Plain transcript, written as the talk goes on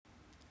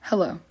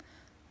Hello.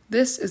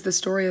 This is the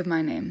story of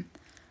my name.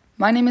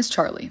 My name is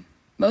Charley.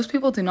 Most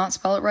people do not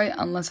spell it right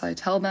unless I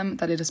tell them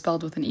that it is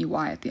spelled with an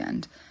EY at the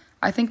end.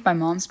 I think my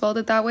mom spelled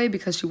it that way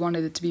because she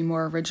wanted it to be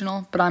more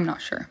original, but I'm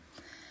not sure.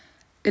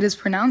 It is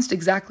pronounced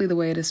exactly the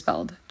way it is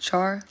spelled,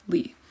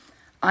 Charley.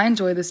 I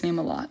enjoy this name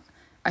a lot.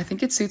 I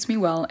think it suits me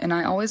well, and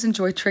I always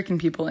enjoy tricking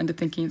people into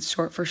thinking it's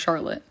short for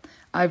Charlotte.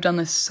 I've done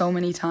this so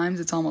many times,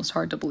 it's almost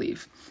hard to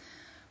believe.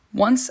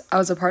 Once, I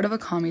was a part of a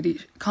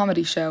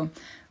comedy show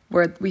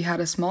where we had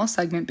a small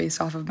segment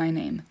based off of my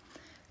name.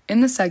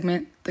 In the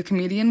segment, the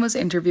comedian was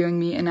interviewing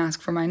me and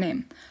asked for my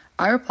name.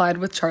 I replied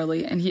with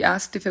Charley, and he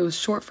asked if it was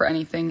short for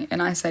anything,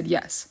 and I said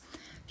yes.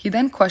 He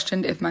then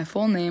questioned if my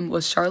full name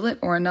was Charlotte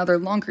or another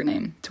longer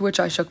name, to which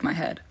I shook my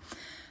head.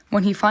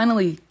 When he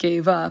finally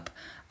gave up,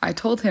 I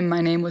told him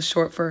my name was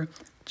short for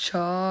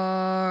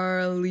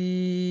Charley.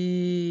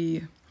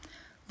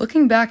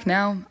 Looking back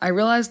now, I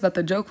realized that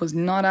the joke was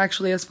not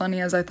actually as funny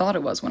as I thought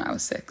it was when I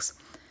was 6.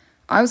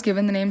 I was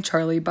given the name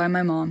Charley by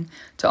my mom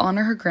to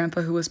honor her grandpa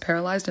who was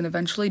paralyzed and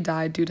eventually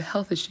died due to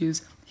health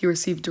issues he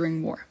received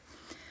during war.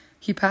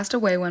 He passed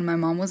away when my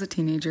mom was a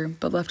teenager,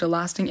 but left a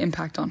lasting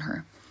impact on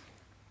her.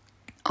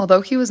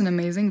 Although he was an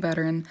amazing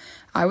veteran,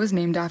 I was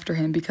named after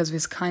him because of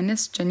his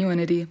kindness,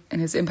 genuinity, and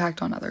his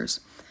impact on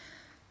others.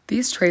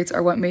 These traits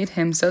are what made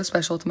him so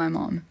special to my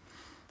mom.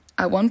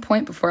 At one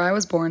point before I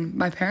was born,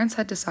 my parents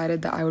had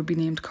decided that I would be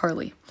named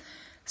Carly.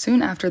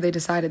 Soon after they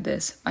decided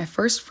this, my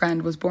first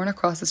friend was born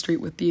across the street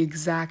with the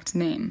exact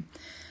name.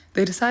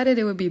 They decided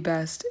it would be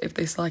best if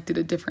they selected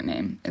a different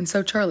name, and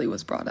so Charley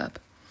was brought up.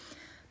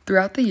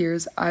 Throughout the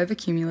years, I've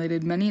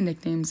accumulated many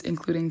nicknames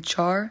including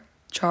Char,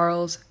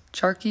 Charles,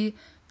 Charky,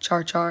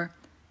 Char,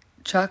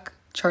 Chuck,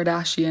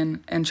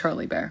 Chardashian, and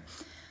Charlie Bear.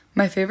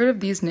 My favorite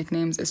of these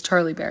nicknames is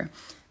Charlie Bear,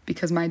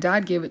 because my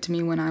dad gave it to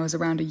me when I was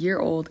around a year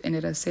old and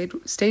it has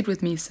stayed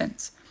with me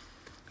since.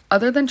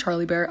 Other than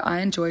Charlie Bear,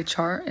 I enjoy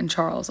Char and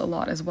Charles a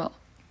lot as well.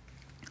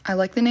 I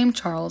like the name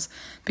Charles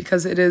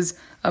because it is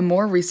a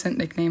more recent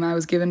nickname I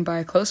was given by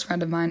a close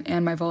friend of mine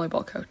and my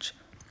volleyball coach.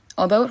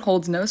 Although it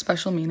holds no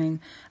special meaning,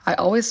 I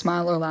always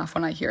smile or laugh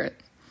when I hear it.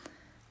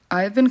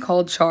 I have been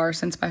called Char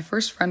since my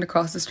first friend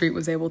across the street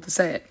was able to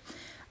say it.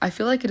 I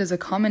feel like it is a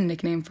common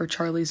nickname for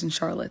Charlies and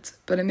Charlottes,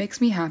 but it makes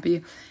me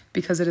happy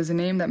because it is a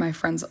name that my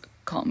friends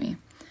call me.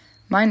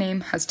 My name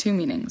has 2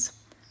 meanings.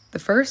 The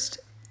first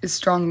is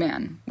strong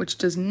man, which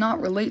does not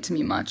relate to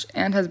me much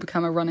and has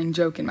become a running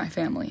joke in my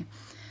family.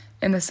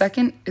 And the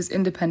second is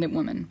independent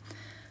woman.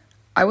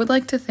 I would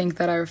like to think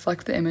that I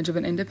reflect the image of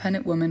an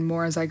independent woman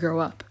more as I grow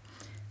up.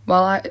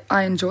 While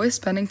I enjoy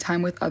spending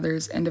time with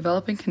others and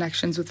developing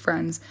connections with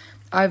friends,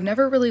 I've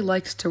never really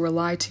liked to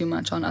rely too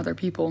much on other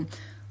people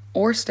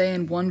or stay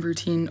in one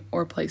routine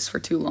or place for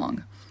too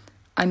long.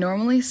 I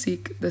normally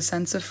seek the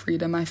sense of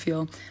freedom I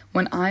feel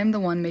when I am the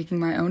one making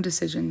my own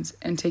decisions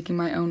and taking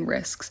my own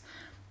risks,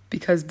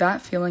 because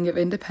that feeling of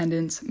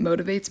independence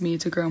motivates me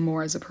to grow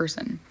more as a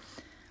person.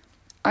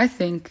 I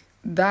think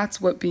that's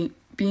what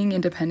being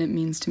independent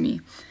means to me,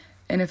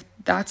 and if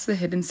that's the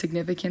hidden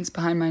significance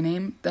behind my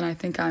name, then I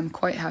think I'm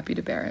quite happy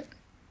to bear it.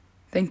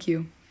 Thank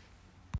you.